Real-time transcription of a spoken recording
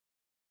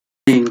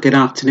Good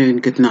afternoon,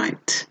 good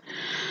night.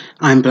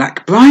 I'm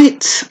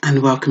Blackbright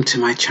and welcome to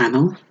my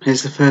channel.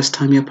 Here's the first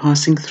time you're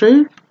passing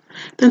through.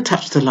 Then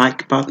touch the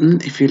like button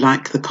if you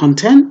like the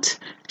content,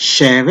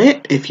 share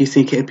it if you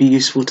think it would be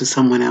useful to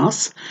someone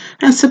else,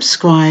 and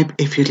subscribe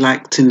if you'd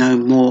like to know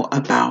more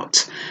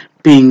about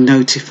being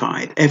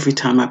notified every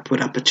time I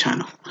put up a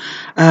channel.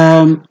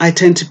 I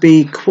tend to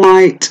be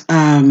quite,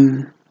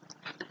 I'm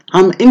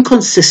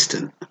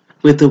inconsistent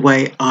with the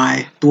way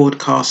I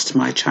broadcast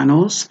my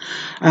channels.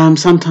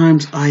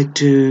 Sometimes I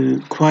do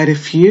quite a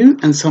few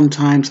and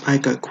sometimes I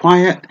go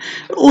quiet.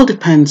 It all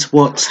depends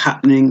what's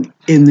happening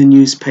in the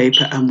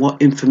newspaper and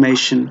what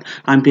information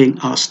I'm being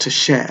asked to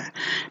share.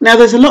 Now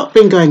there's a lot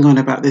been going on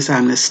about this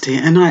amnesty,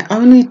 and I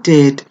only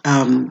did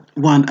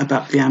one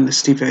about the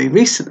amnesty very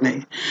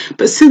recently.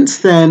 But since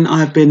then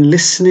I've been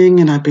listening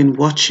and I've been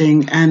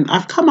watching and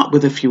I've come up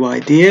with a few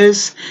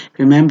ideas.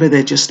 Remember,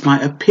 they're just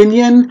my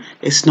opinion.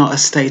 It's not a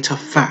state of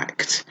fact.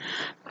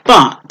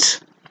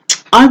 But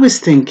I was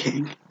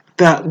thinking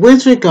that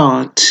with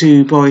regard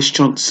to Boris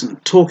Johnson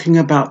talking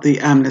about the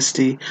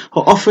amnesty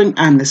or offering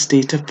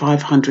amnesty to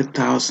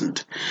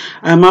 500,000,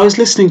 I was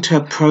listening to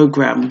a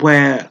program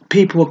where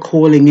people were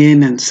calling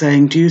in and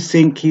saying, do you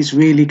think he's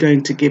really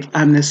going to give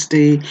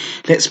amnesty?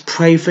 Let's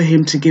pray for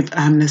him to give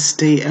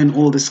amnesty and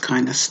all this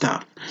kind of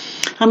stuff.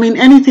 I mean,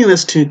 anything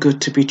that's too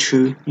good to be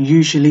true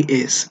usually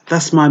is.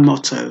 That's my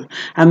motto.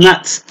 And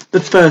that's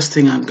the first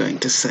thing I'm going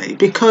to say,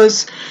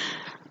 because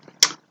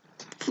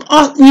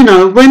when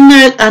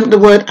the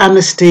word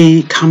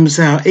amnesty comes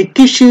out, it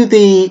gives you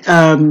the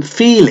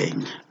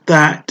feeling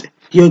that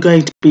you're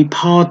going to be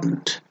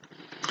pardoned.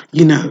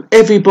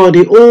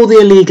 Everybody, all the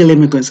illegal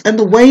immigrants, and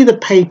the way the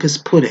papers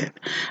put it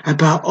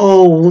about,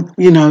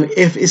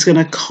 if it's going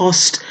to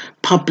cost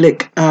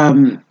public,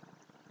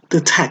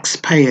 the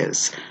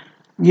taxpayers,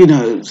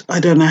 I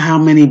don't know how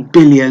many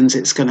billions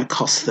it's going to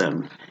cost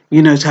them,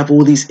 to have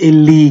all these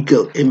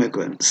illegal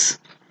immigrants.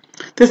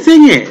 The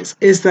thing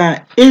is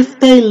that if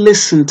they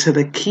listen to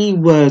the key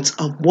words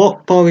of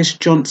what Boris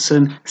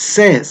Johnson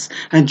says,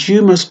 and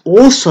you must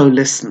also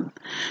listen,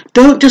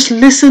 don't just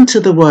listen to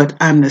the word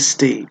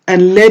amnesty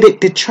and let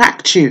it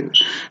detract you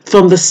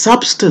from the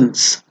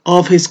substance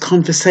of his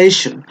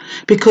conversation,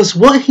 because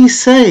what he's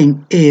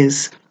saying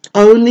is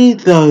only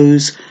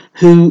those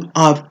who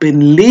have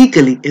been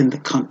legally in the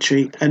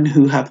country and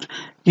who have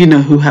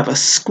a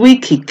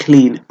squeaky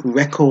clean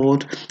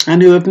record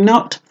and who have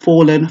not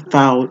fallen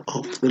foul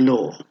of the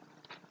law.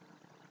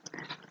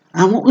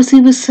 And what was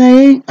he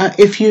saying?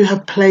 If you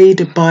have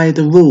played by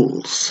the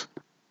rules.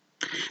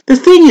 The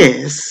thing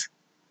is,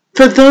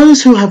 for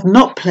those who have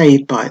not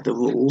played by the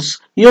rules,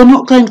 you're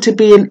not going to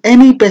be in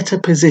any better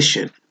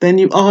position than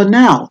you are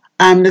now,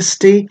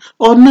 amnesty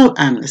or no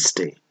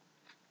amnesty.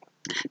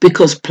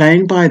 Because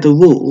playing by the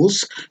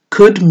rules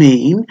could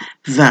mean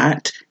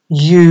that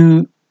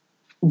you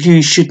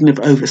shouldn't have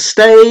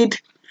overstayed.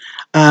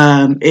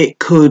 It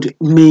could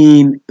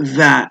mean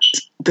that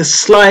the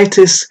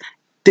slightest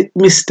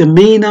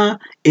misdemeanor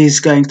is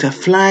going to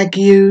flag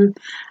you,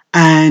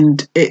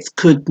 and it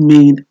could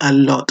mean a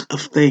lot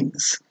of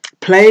things.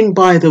 Playing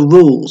by the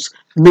rules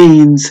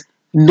means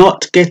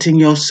not getting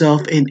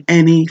yourself in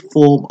any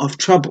form of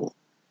trouble.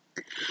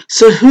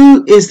 So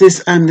who is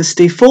this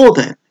amnesty for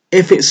then,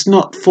 if it's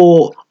not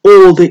for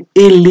all the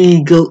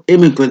illegal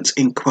immigrants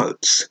in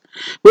quotes?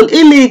 Well,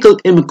 illegal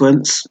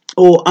immigrants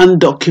or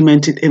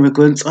undocumented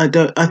immigrants, I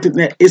think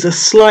there is a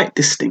slight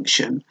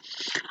distinction.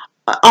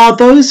 Are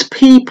those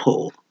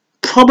people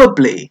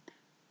probably,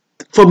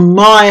 from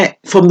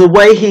the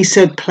way he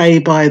said play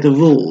by the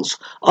rules,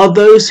 are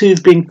those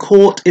who've been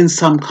caught in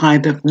some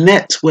kind of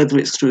net, whether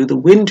it's through the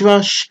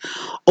Windrush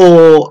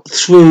or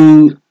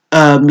through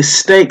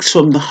mistakes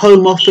from the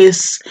Home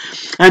Office,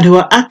 and who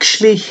are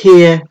actually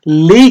here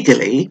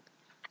legally,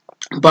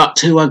 but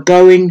who are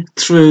going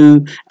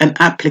through an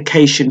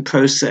application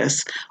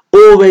process,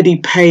 already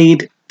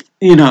paying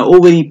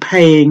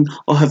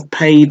or have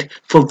paid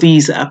for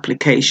visa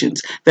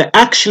applications. They're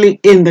actually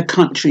in the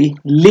country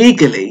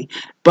legally,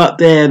 but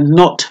they're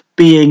not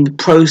being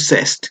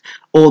processed,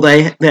 or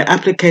their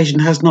application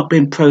has not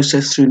been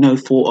processed through no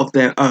fault of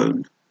their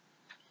own.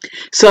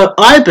 So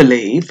I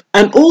believe,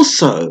 and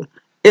also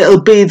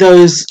it'll be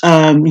those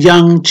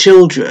young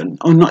children,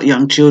 or not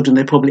young children,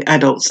 they're probably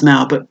adults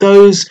now, but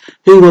those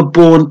who were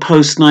born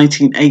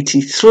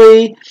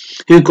post-1983,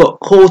 who got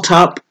caught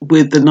up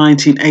with the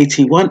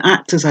 1981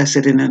 Act, as I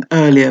said in an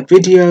earlier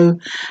video,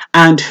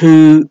 and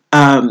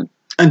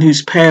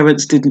whose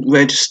parents didn't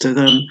register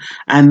them,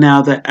 and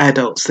now they're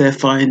adults, they're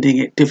finding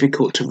it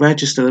difficult to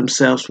register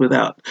themselves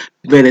without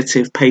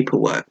relative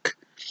paperwork.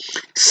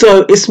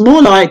 So it's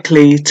more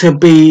likely to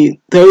be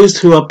those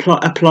who are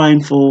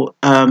applying for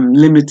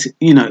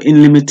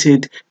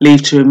limited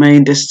leave to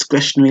remain,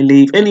 discretionary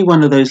leave, any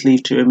one of those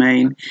leave to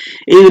remain,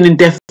 even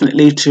indefinite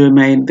leave to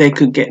remain, they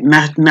could get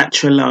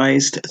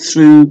naturalised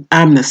through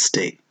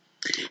amnesty.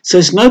 So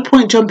there's no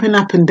point jumping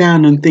up and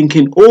down and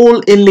thinking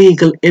all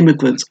illegal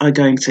immigrants are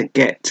going to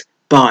get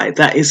by.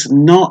 That is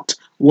not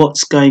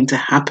what's going to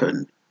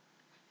happen.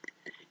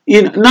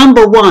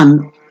 Number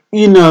one,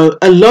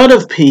 a lot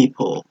of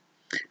people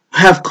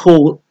have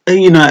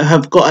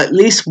have got at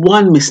least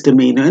one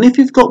misdemeanor. And if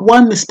you've got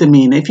one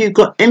misdemeanor, if you've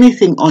got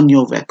anything on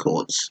your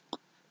records,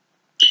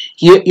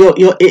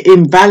 it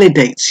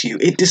invalidates you,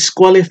 it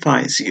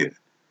disqualifies you.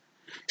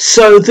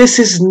 So this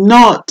is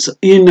not,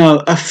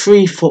 a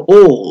free for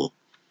all.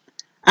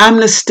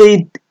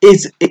 Amnesty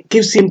it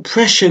gives the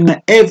impression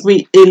that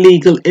every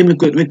illegal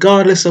immigrant,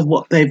 regardless of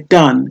what they've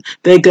done,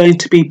 they're going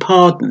to be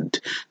pardoned.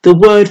 The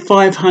word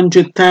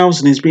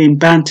 500,000 is being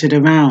bantered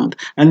around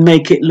and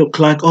make it look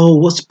like, oh,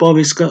 what's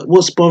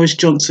Boris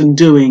Johnson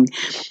doing?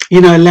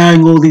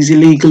 Allowing all these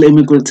illegal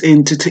immigrants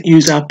in to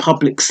use our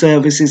public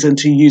services and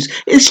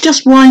it's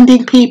just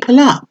winding people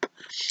up.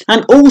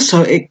 And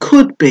also it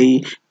could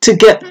be to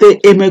get the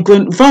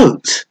immigrant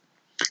vote.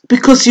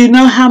 Because you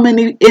know how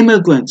many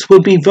immigrants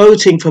would be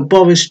voting for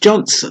Boris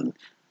Johnson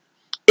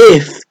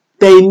if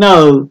they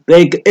believe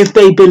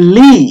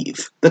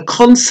the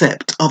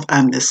concept of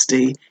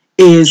amnesty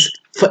is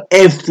for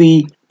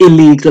every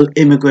illegal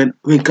immigrant,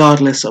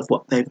 regardless of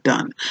what they've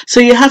done. So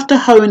you have to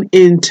hone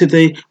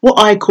into what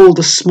I call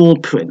the small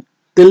print,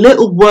 the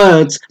little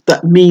words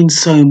that mean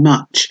so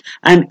much.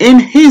 And in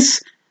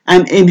his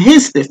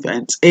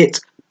defense, it's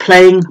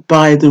playing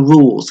by the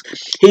rules.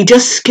 He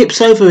just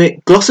skips over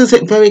it, glosses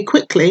it very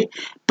quickly,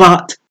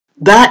 but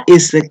that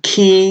is the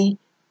key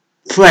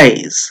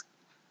phrase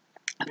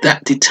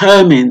that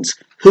determines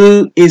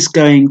who is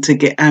going to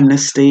get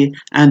amnesty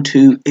and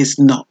who is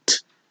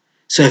not.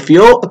 So if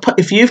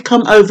you've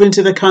come over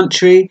into the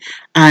country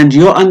and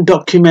you're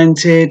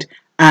undocumented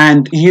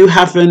and you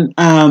haven't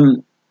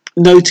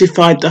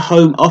notified the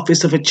Home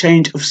Office of a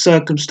change of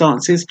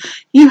circumstances,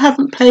 you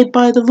haven't played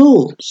by the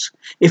rules.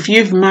 If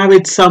you've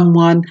married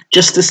someone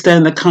just to stay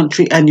in the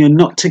country and you're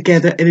not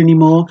together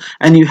anymore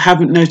and you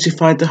haven't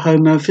notified the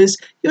Home Office,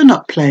 you're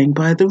not playing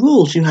by the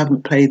rules. You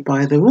haven't played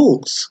by the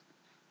rules.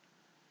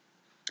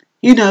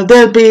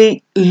 There'll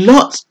be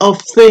lots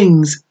of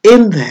things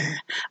in there.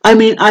 I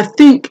mean, I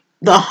think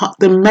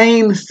the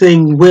main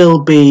thing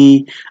will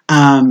be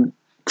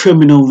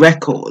criminal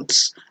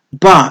records,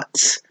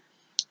 but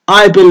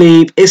I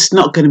believe it's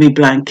not going to be a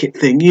blanket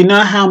thing. You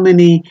know how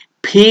many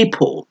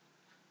people,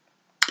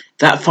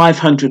 that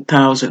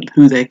 500,000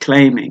 who they're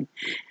claiming,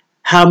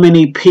 how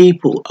many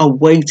people are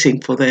waiting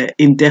for their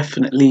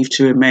indefinite leave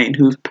to remain,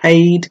 who've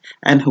paid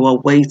and who are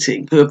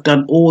waiting, who have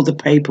done all the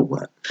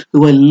paperwork,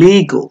 who are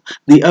legal.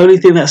 The only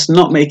thing that's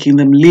not making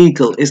them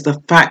legal is the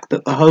fact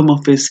that the Home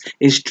Office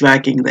is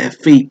dragging their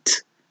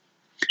feet.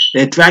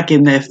 They're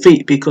dragging their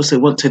feet because they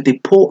want to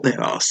deport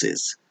their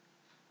asses.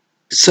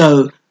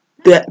 So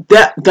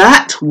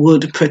that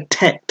would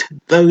protect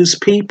those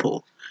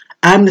people.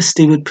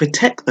 Amnesty would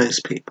protect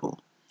those people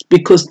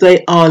because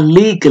they are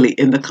legally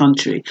in the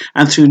country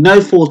and through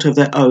no fault of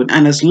their own.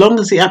 And as long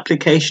as the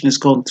application has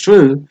gone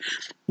through,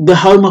 the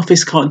Home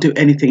Office can't do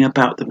anything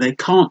about them. They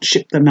can't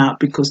ship them out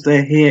because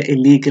they're here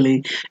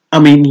legally,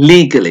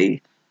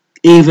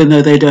 even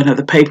though they don't have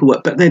the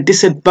paperwork. But they're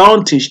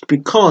disadvantaged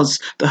because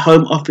the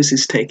Home Office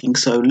is taking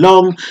so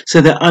long,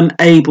 so they're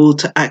unable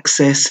to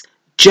access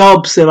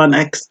jobs, they're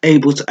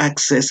unable to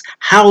access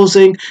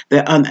housing,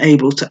 they're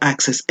unable to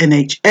access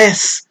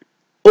NHS,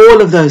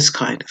 all of those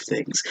kind of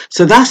things.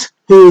 So that's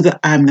who the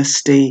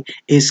amnesty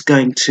is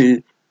going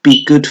to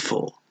be good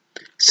for.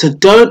 So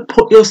don't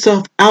put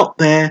yourself out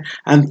there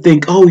and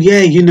think, oh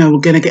yeah, we're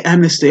going to get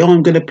amnesty. Oh,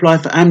 I'm going to apply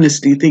for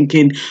amnesty,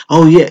 thinking,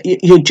 oh yeah,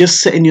 you're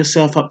just setting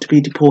yourself up to be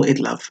deported,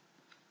 love.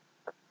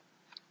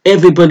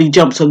 Everybody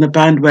jumps on the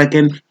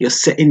bandwagon, you're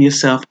setting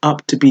yourself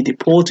up to be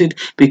deported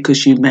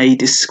because you may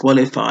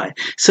disqualify.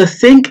 So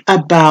think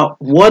about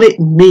what it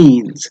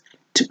means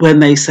when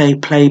they say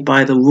play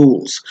by the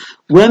rules.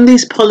 When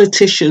these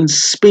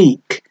politicians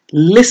speak,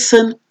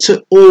 listen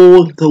to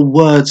all the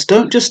words.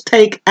 Don't just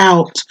take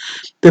out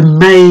the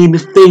main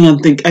thing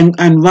and think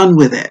and run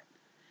with it,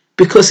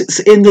 because it's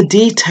in the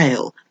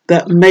detail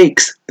that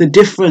makes the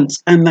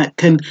difference, and that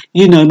can,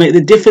 make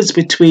the difference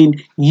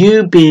between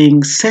you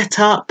being set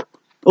up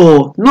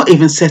or not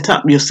even set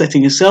up. You're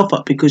setting yourself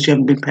up because you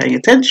haven't been paying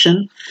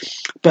attention,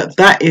 but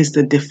that is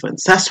the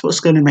difference. That's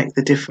what's going to make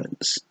the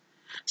difference.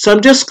 So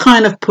I'm just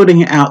kind of putting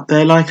it out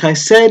there. Like I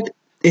said,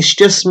 it's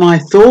just my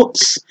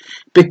thoughts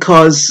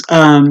because,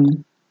 I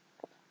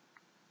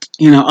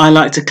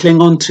like to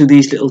cling on to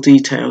these little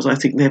details. I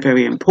think they're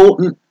very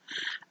important.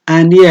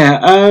 And yeah,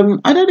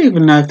 I don't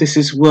even know if this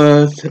is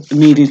worth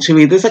needing to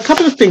read. There's a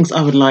couple of things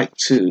I would like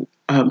to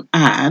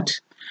add.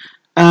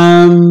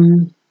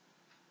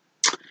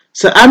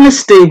 So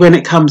amnesty, when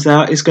it comes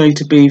out, is going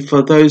to be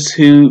for those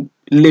who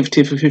lived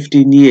here for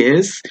 15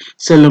 years,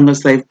 so long as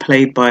they've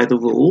played by the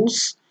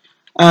rules.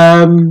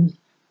 And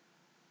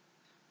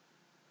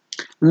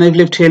they've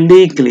lived here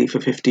legally for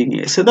 15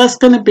 years. So that's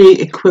going to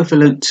be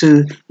equivalent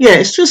to,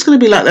 it's just going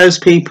to be like those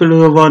people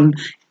who are on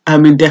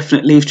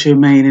indefinite leave to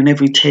remain, and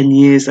every 10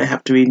 years they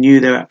have to renew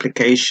their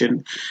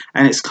application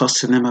and it's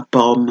costing them a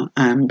bomb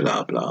and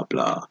blah, blah,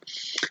 blah.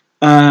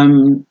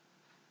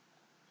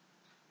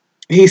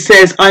 he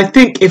says, I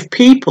think if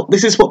people,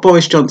 this is what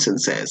Boris Johnson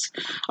says,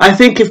 I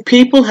think if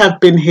people have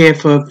been here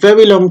for a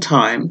very long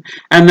time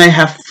and they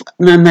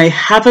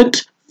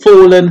haven't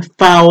fallen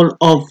foul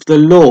of the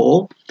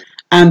law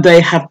and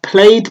they have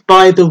played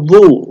by the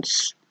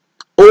rules,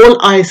 all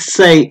I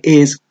say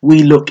is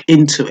we look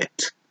into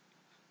it.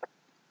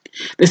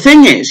 The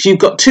thing is, you've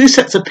got two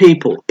sets of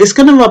people. It's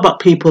going to rub up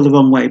people the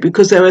wrong way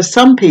because there are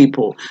some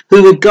people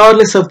who,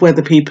 regardless of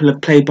whether people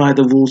have played by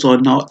the rules or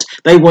not,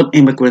 they want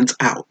immigrants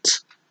out.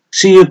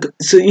 So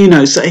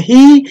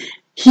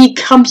he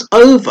comes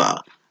over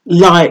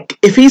like,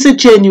 if he's a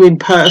genuine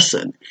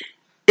person,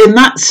 in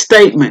that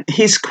statement,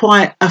 he's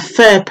quite a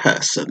fair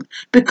person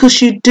because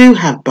you do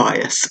have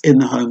bias in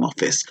the Home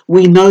Office.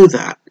 We know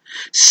that.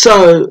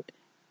 So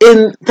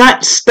in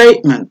that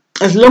statement,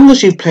 as long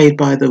as you've played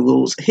by the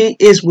rules, he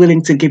is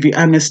willing to give you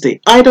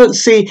amnesty. I don't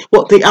see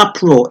what the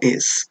uproar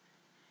is.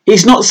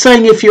 He's not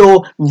saying if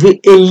you're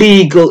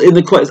illegal in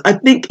the courts. I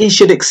think he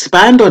should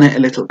expand on it a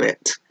little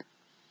bit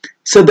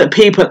so that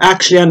people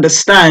actually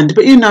understand.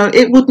 But,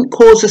 it wouldn't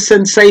cause a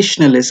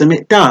sensationalism.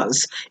 It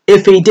does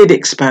if he did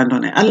expand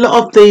on it. A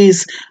lot of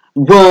these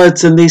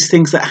words and these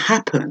things that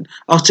happen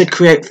are to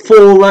create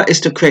furor, is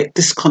to create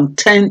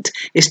discontent,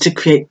 is to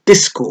create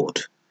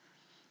discord,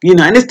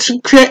 and it's to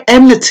create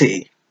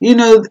enmity.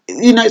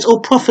 It's all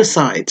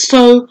prophesied.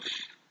 So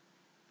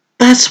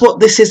that's what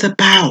this is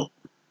about.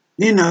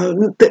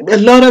 A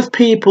lot of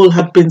people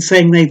have been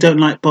saying they don't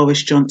like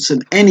Boris Johnson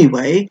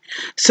anyway.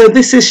 So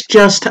this is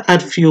just to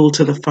add fuel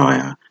to the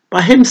fire.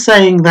 By him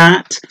saying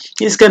that,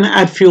 he's going to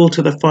add fuel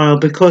to the fire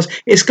because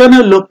it's going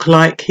to look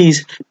like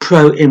he's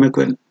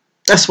pro-immigrant.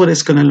 That's what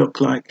it's going to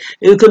look like.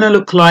 It's going to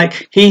look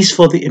like he's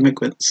for the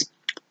immigrants.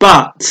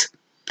 But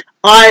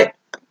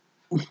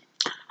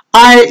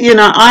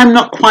I'm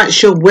not quite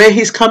sure where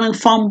he's coming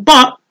from,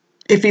 but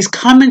if he's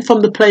coming from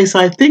the place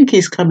I think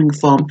he's coming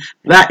from,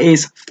 that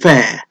is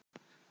fair.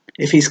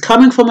 If he's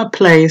coming from a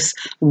place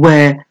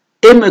where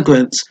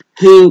immigrants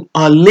who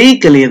are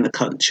legally in the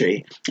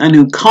country and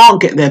who can't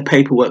get their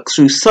paperwork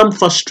through some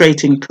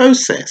frustrating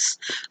process,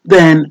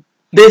 then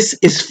this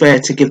is fair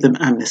to give them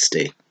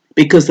amnesty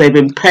because they've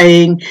been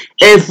paying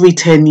every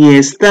 10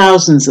 years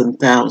thousands and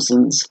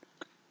thousands,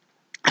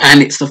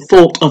 and it's the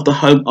fault of the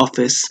Home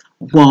Office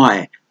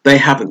why they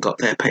haven't got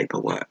their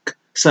paperwork.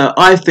 So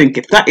I think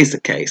if that is the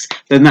case,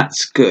 then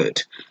that's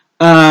good.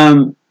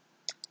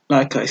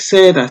 Like I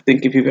said, I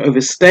think if you've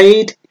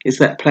overstayed, is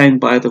that playing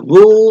by the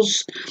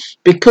rules?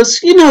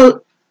 Because,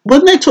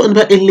 when they're talking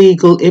about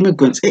illegal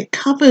immigrants, it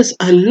covers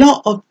a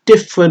lot of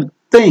different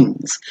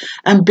things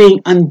and being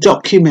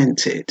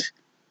undocumented.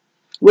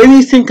 When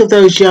you think of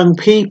those young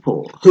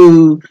people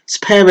whose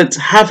parents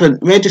haven't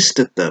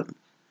registered them,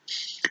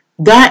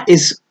 that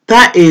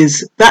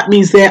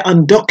means they're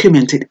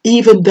undocumented,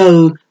 even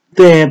though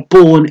they're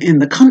born in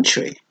the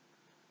country.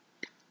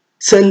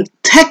 So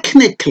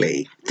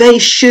technically, they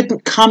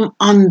shouldn't come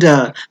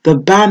under the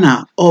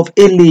banner of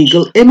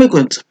illegal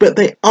immigrants, but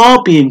they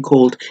are being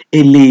called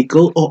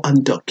illegal or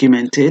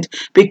undocumented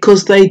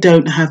because they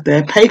don't have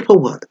their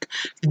paperwork.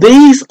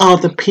 These are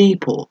the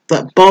people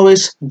that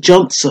Boris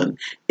Johnson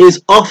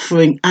is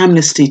offering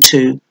amnesty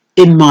to,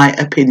 in my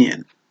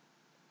opinion.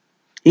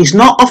 He's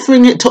not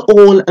offering it to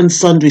all and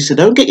sundry, so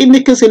don't get your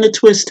knickers in a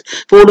twist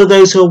for all of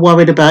those who are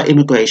worried about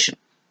immigration.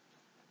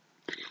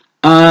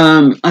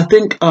 I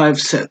think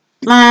I've said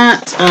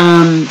that.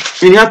 And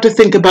you have to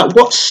think about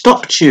what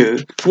stopped you,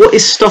 what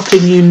is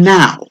stopping you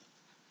now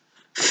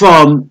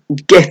from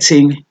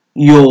getting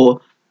your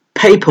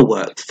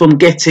paperwork, from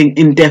getting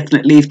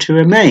indefinite leave to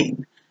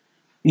remain.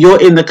 You're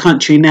in the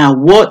country now.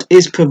 What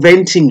is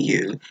preventing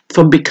you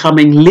from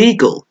becoming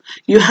legal?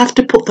 You have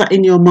to put that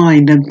in your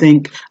mind and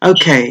think,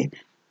 okay,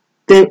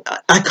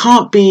 I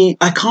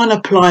can't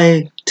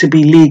apply to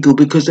be legal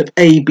because of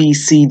A, B,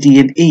 C, D,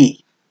 and E.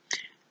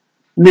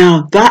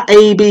 Now, that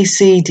A, B,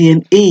 C, D,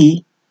 and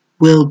E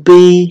will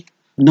be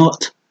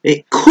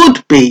it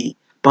could be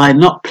by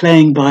not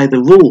playing by the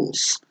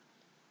rules.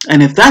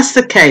 And if that's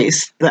the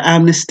case, the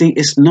amnesty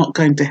is not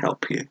going to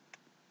help you.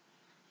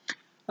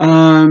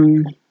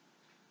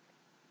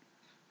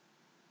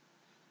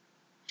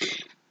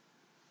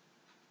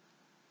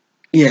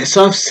 Yes,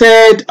 I've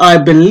said I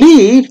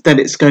believe that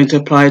it's going to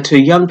apply to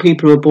young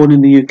people who are born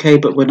in the UK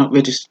but were not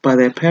registered by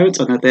their parents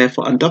and are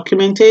therefore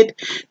undocumented,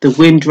 the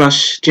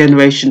Windrush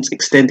Generation's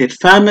extended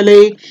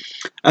family,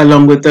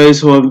 along with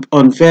those who are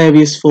on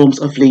various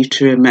forms of leave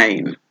to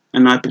remain.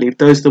 And I believe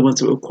those are the ones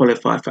that will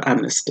qualify for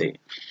amnesty.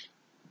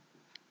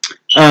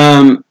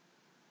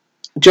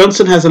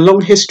 Johnson has a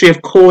long history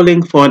of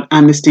calling for an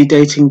amnesty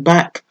dating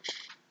back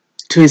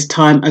to his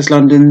time as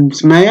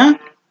London's mayor,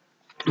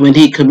 when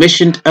he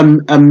commissioned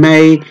a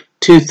May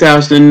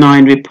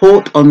 2009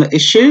 report on the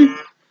issue.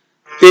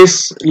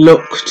 This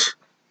looked...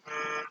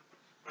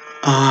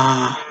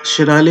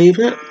 should I leave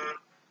it?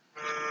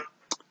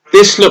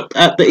 This looked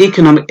at the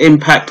economic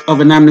impact of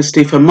an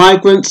amnesty for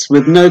migrants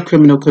with no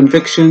criminal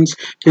convictions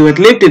who had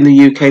lived in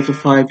the UK for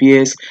 5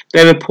 years.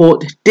 Their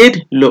report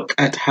did look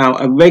at how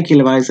a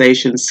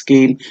regularisation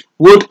scheme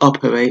would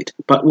operate,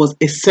 but was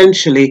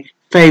essentially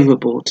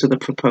favourable to the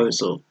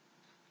proposal.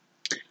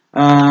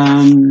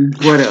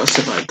 What else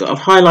have I got? I've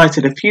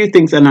highlighted a few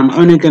things and I'm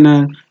only going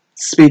to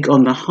speak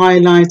on the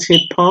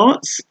highlighted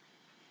parts.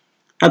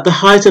 At the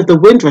height of the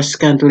Windrush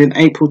scandal in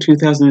April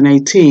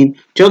 2018,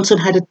 Johnson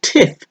had a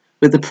tiff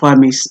with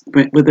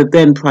the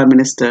then Prime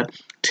Minister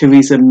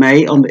Theresa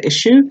May on the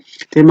issue,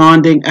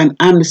 demanding an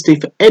amnesty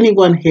for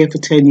anyone here for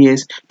 10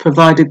 years,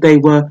 provided they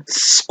were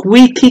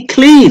squeaky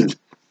clean.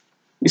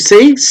 You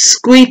see,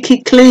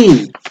 squeaky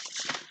clean.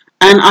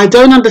 And I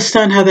don't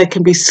understand how they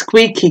can be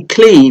squeaky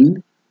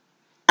clean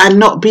and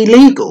not be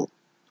legal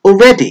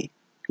already.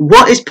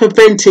 What is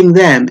preventing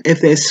them,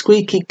 if they're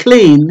squeaky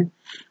clean,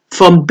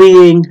 from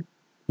being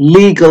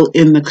legal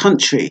in the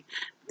country?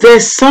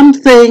 There's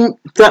something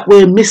that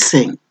we're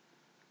missing.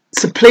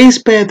 So please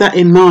bear that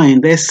in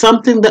mind. There's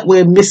something that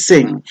we're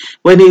missing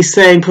when he's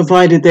saying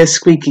provided they're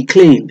squeaky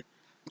clean.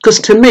 Because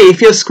to me,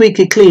 if you're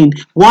squeaky clean,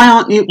 why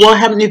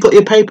haven't you got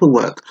your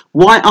paperwork?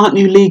 Why aren't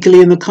you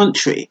legally in the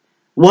country?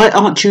 Why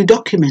aren't you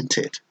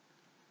documented?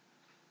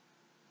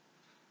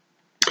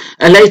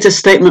 A later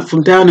statement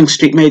from Downing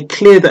Street made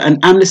clear that an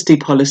amnesty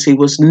policy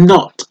was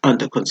not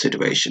under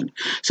consideration.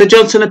 So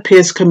Johnson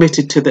appears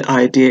committed to the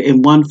idea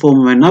in one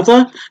form or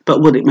another,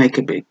 but would it make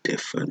a big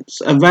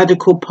difference? A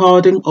radical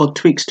pardon or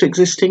tweaks to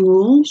existing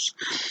rules?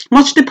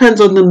 Much depends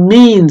on the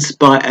means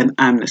by an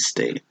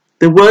amnesty.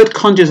 The word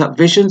conjures up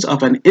visions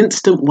of an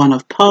instant one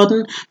of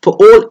pardon for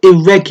all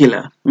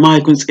irregular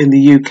migrants in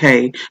the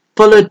UK,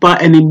 followed by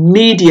an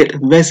immediate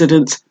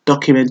residence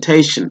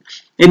documentation.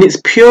 In its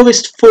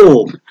purest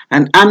form,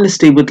 an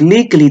amnesty would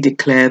legally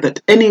declare that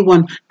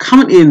anyone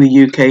currently in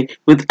the UK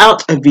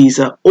without a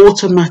visa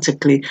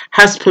automatically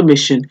has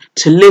permission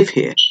to live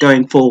here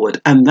going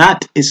forward, and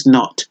that is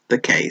not the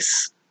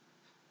case.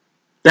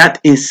 That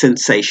is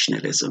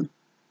sensationalism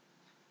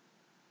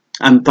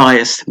and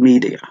biased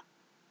media.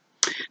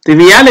 The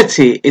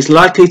reality is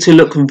likely to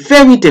look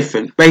very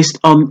different based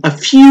on a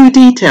few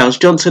details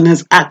Johnson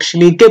has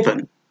actually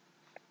given.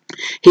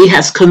 He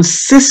has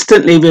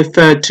consistently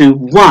referred to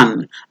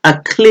 1. A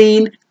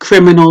clean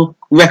criminal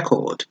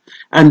record,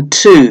 and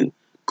 2.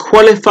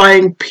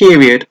 Qualifying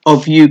period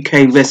of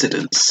UK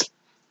residence.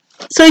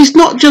 So he's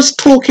not just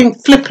talking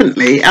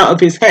flippantly out of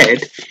his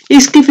head,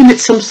 he's giving it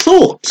some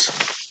thought.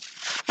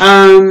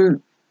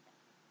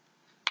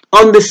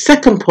 On the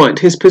second point,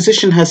 his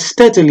position has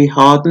steadily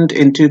hardened.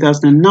 In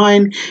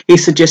 2009, he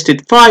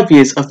suggested 5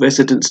 years of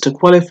residence to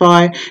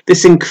qualify.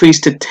 This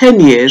increased to 10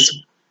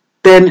 years,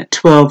 then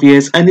 12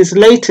 years, and his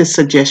latest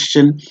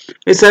suggestion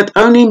is that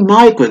only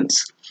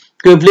migrants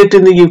who have lived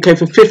in the UK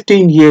for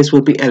 15 years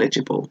will be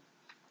eligible.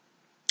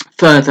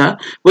 Further,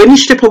 when you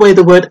strip away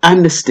the word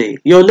amnesty,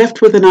 you're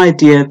left with an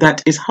idea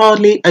that is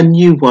hardly a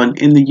new one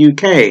in the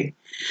UK.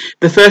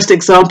 The first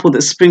example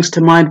that springs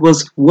to mind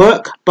was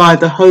work by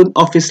the Home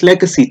Office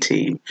Legacy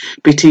Team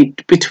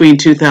between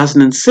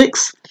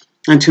 2006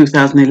 and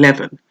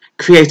 2011.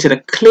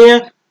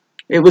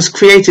 It was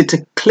created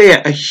to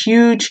clear a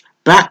huge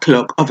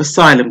backlog of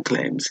asylum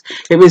claims.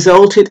 It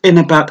resulted in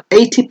about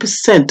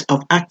 80%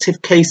 of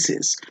active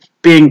cases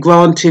being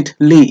granted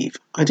leave.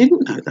 I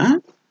didn't know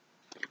that.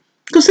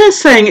 Because they're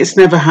saying it's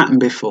never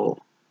happened before.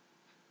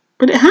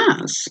 But it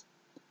has.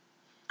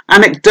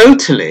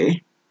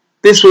 Anecdotally,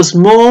 this was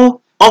more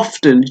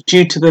often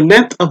due to the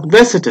length of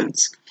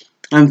residence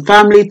and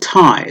family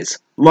ties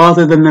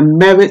rather than the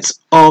merits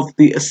of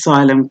the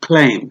asylum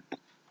claim.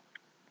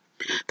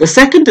 The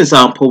second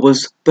example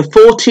was the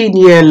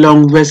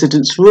 14-year-long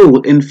residence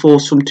rule in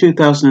force from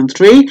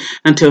 2003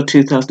 until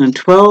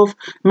 2012.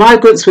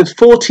 Migrants with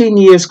 14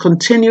 years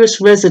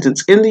continuous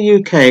residence in the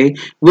UK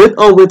with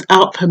or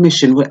without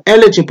permission were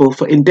eligible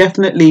for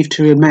indefinite leave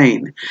to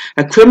remain.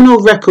 A criminal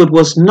record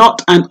was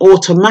not an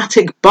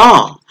automatic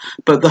bar,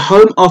 but the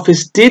Home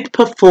Office did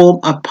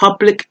perform a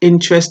public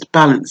interest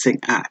balancing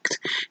act,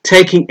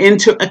 taking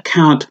into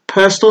account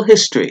personal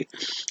history,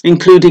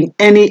 including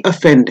any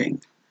offending.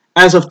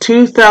 As of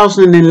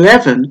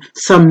 2011,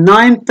 some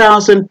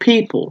 9,000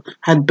 people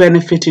had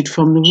benefited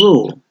from the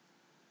rule.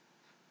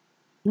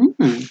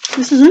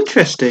 This is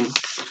interesting.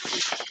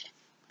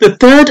 The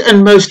third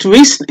and most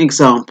recent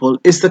example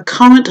is the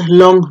current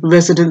long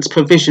residence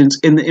provisions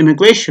in the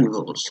immigration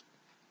rules.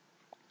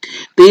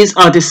 These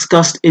are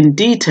discussed in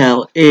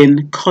detail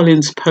in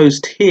Colin's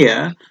post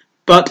here,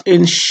 but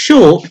in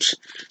short,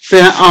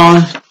 there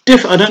are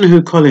I don't know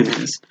who Colin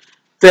is.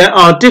 There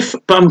are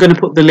but I'm going to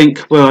put the link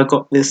where I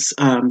got this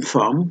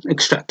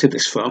extracted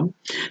this from.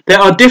 There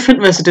are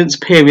different residence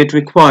periods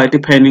required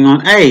depending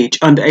on age.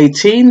 Under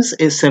 18s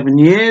is 7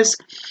 years,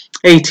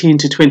 18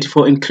 to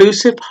 24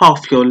 inclusive,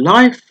 half your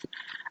life,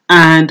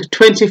 and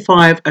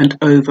 25 and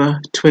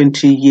over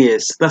 20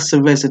 years. That's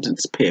the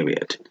residence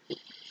period.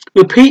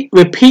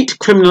 Repeat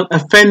criminal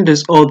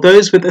offenders or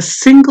those with a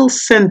single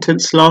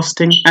sentence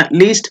lasting at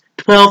least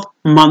 12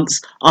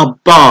 months are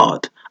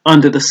barred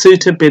under the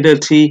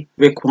suitability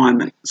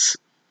requirements.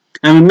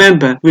 And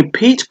remember,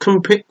 repeat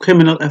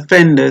criminal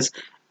offenders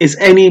is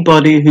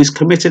anybody who's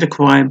committed a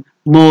crime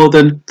more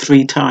than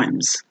 3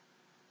 times.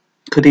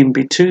 Could even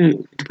be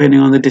 2,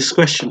 depending on the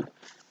discretion.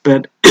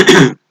 But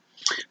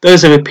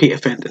Those are repeat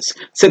offenders.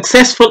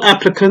 Successful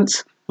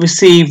applicants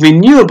receive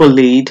renewable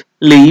leave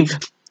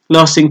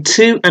lasting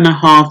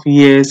 2.5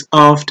 years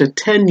after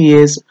 10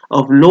 years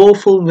of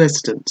lawful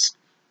residence.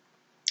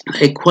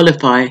 They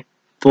qualify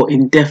for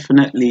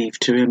indefinite leave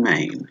to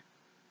remain.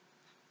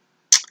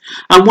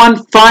 And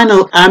one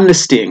final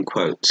amnesty in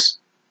quotes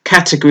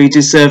category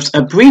deserves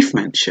a brief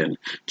mention.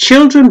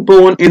 Children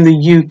born in the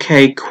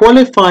UK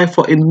qualify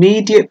for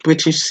immediate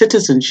British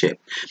citizenship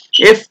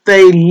if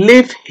they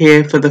live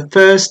here for the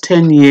first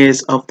 10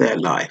 years of their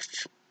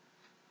life.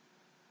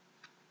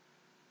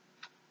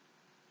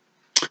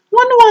 I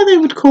wonder why they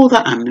would call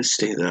that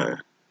amnesty though.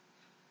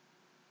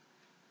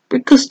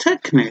 Because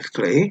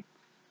technically,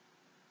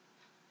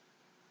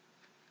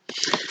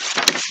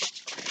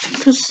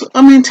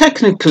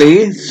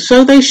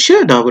 so they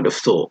should, I would have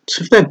thought.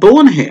 If they're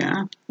born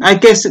here, I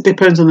guess it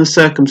depends on the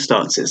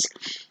circumstances.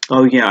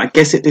 Oh yeah, I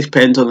guess it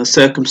depends on the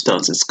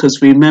circumstances,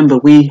 because remember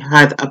we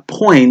had a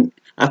point,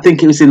 I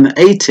think it was in the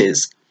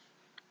 80s,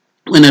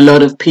 when a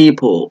lot of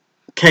people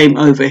came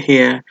over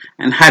here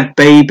and had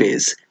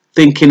babies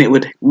thinking it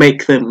would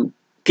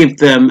give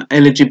them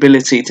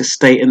eligibility to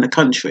stay in the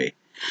country.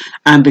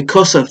 And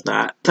because of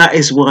that, that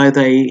is why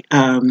they,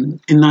 in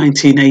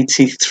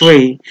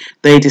 1983,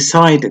 they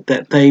decided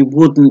that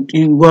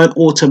you weren't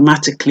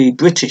automatically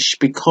British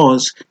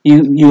because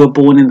you were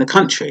born in the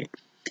country.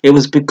 It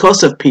was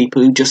because of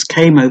people who just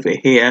came over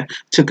here,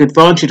 took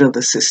advantage of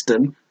the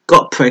system,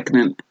 got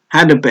pregnant,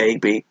 had a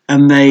baby,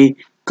 and they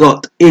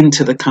got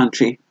into the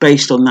country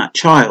based on that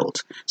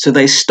child. So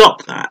they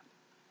stopped that.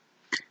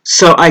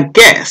 So I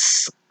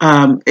guess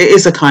it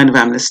is a kind of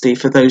amnesty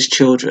for those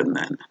children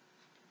then.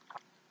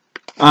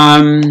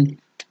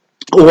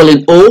 All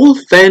in all,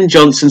 Ben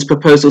Johnson's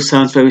proposal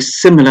sounds very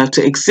similar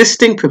to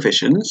existing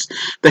provisions.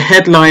 The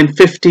headline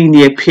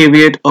 15-year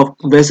period of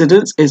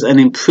residence is an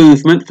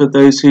improvement for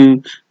those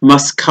who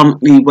must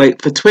currently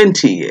wait for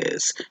 20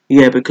 years.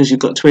 Yeah, because you've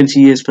got 20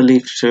 years for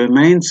leave to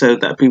remain, so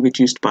that'd be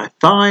reduced by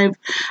 5,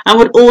 and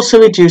would also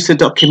reduce the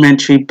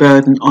documentary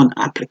burden on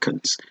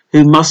applicants,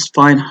 who must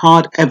find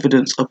hard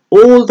evidence of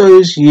all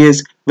those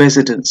years'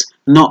 residence,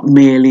 not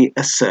merely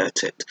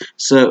assert it.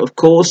 So, of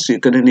course, you're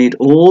going to need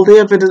all the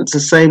evidence the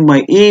same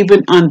way,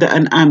 even under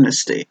an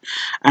amnesty.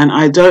 And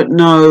I don't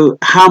know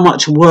how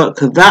much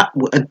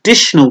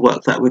additional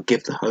work that would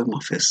give the Home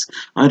Office.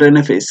 I don't know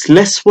if it's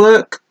less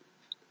work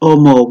or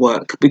more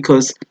work,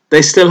 because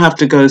they still have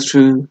to go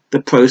through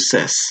the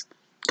process,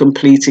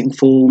 completing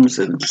forms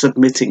and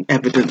submitting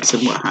evidence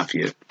and what have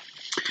you.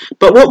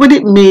 But what would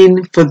it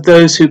mean for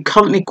those who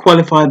currently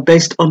qualify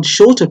based on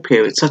shorter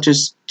periods, such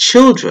as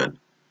children?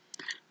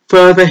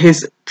 Further,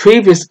 his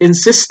previous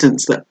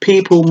insistence that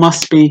people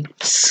must be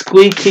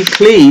squeaky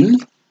clean,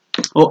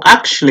 or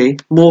actually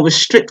more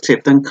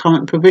restrictive than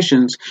current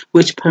provisions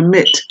which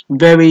permit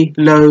very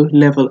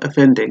low-level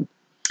offending.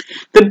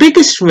 The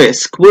biggest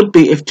risk would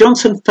be if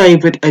Johnson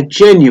favoured a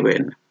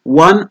genuine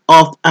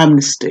one-off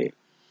amnesty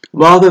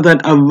rather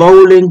than a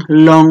rolling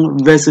long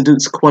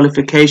residence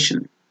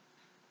qualification.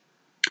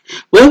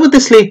 Where would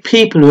this leave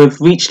people who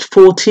have reached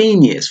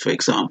 14 years, for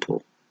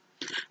example,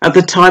 at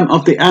the time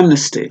of the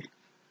amnesty?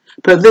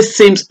 But this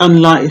seems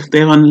unlikely.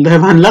 They're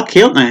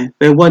unlucky, aren't they?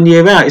 They're 1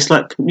 year out. It's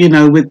like,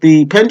 with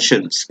the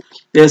pensions.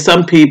 There are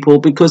some people,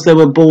 because they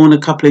were born a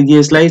couple of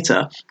years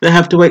later, they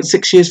have to wait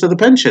 6 years for the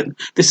pension.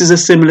 This is a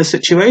similar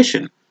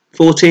situation.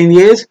 14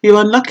 years,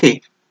 you're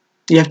unlucky.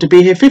 You have to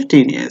be here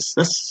 15 years.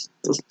 That's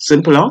a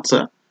simple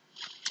answer.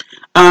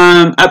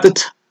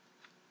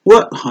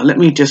 Let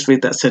me just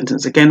read that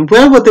sentence again.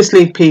 Where would this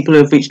leave people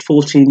who have reached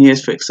 14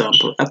 years, for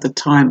example, at the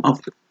time of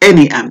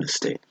any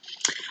amnesty?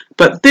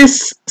 But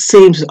this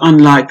seems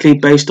unlikely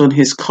based on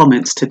his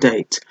comments to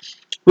date,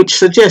 which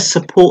suggests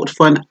support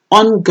for an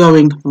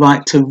ongoing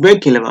right to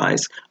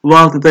regularise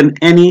rather than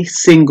any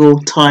single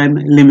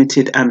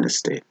time-limited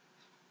amnesty.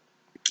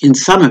 In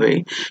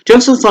summary,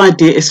 Johnson's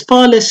idea is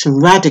far less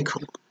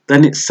radical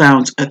than it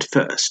sounds at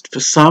first. For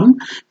some,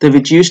 the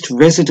reduced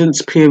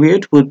residence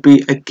period would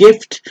be a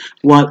gift,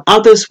 while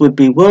others would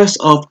be worse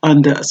off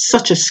under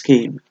such a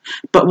scheme.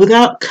 But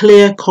without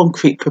clear,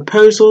 concrete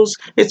proposals,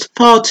 it's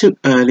far too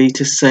early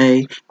to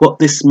say what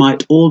this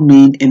might all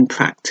mean in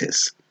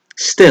practice.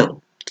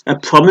 Still, a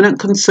prominent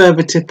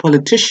Conservative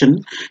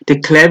politician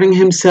declaring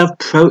himself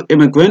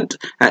pro-immigrant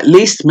at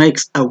least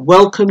makes a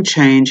welcome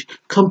change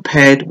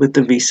compared with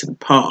the recent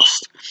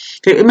past.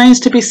 It remains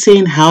to be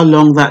seen how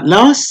long that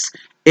lasts,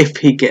 if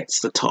he gets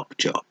the top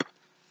job.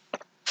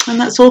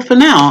 And that's all for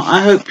now.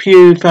 I hope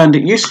you found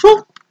it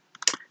useful.